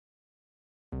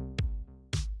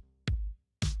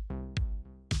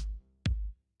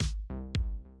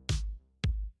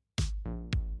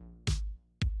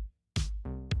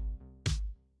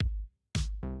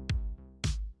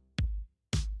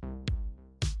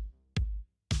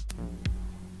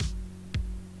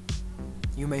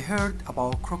You may heard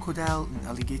about crocodile and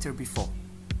alligator before.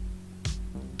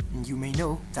 And you may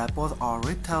know that both are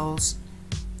reptiles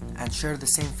and share the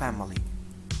same family.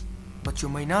 But you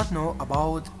may not know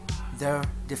about their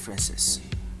differences.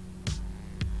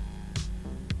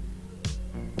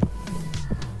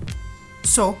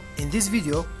 So, in this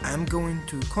video, I am going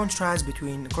to contrast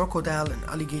between crocodile and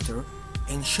alligator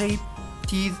in shape,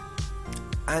 teeth,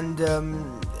 and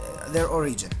their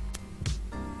origin.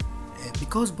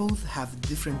 Because both have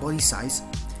different body size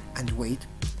and weight,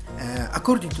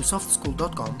 according to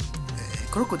softschool.com,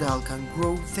 crocodile can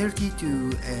grow 30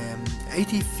 to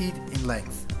 80 feet in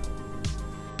length.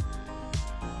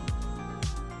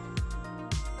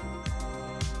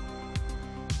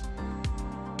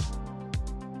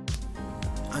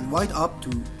 And weigh up to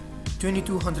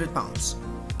 2,200 pounds.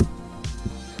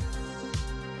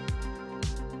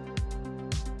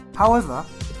 However,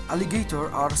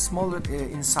 alligators are smaller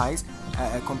in size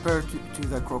compared to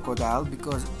the crocodile,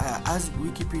 because as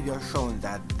Wikipedia shown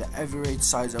that the average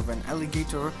size of an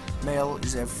alligator male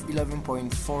is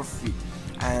 11.4 feet,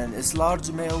 and its large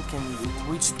male can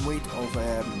reach the weight of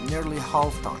nearly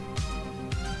half ton.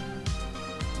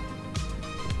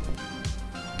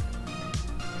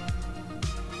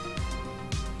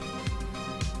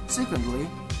 Secondly,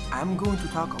 I'm going to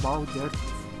talk about their teeth.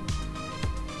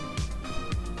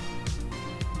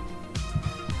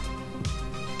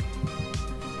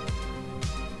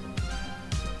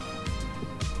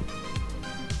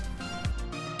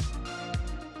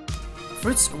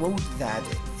 Fritz wrote that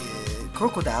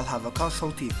crocodile have a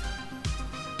casual teeth.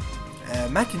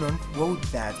 Mackinnon wrote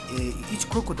that each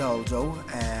crocodile though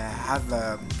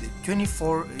have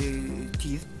 24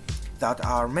 teeth that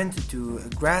are meant to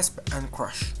grasp and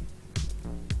crush.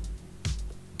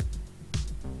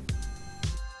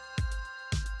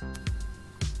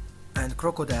 And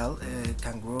crocodile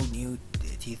can grow new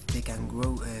teeth. They can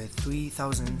grow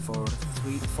 3,000 for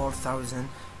 4,000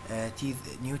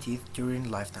 new teeth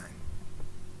during lifetime.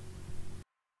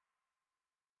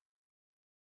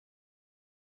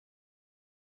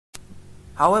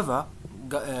 However,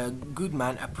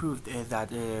 Goodman approved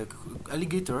that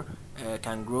alligator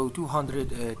can grow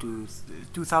 200 to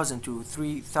 2,000 to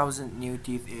 3,000 new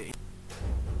teeth.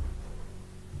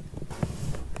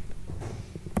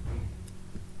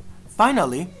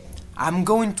 Finally, I'm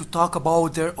going to talk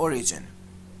about their origin.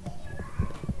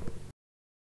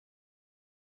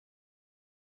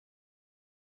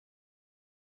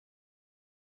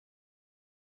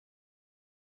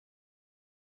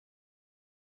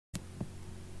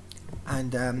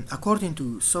 And according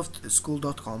to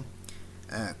softschool.com,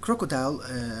 crocodile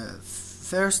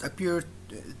first appeared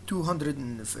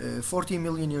 240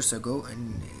 million years ago,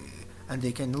 and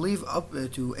they can live up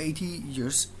to 80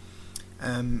 years.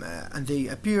 And they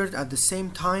appeared at the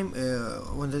same time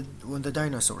when the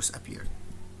dinosaurs appeared.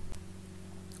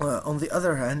 On the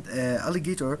other hand,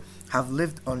 alligator have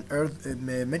lived on Earth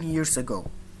many years ago.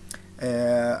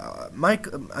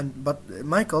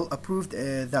 Michael approved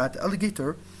that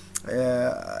alligator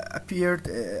appeared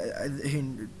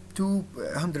in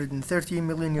 230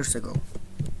 million years ago.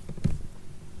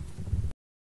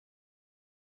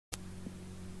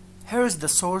 Here is the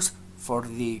source for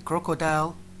the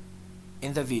crocodile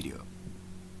in the video,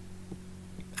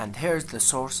 and here's the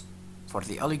source for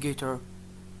the alligator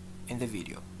in the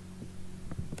video.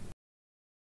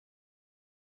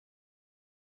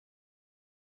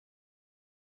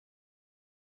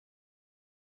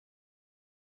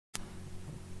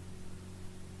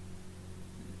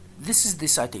 This is the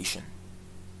citation.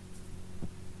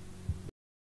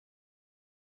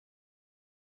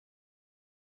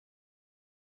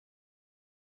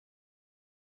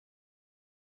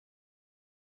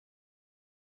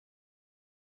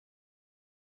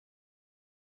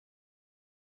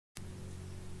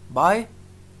 Bye,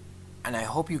 and I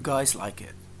hope you guys like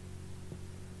it.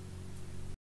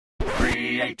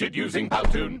 Created using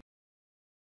Powtoon.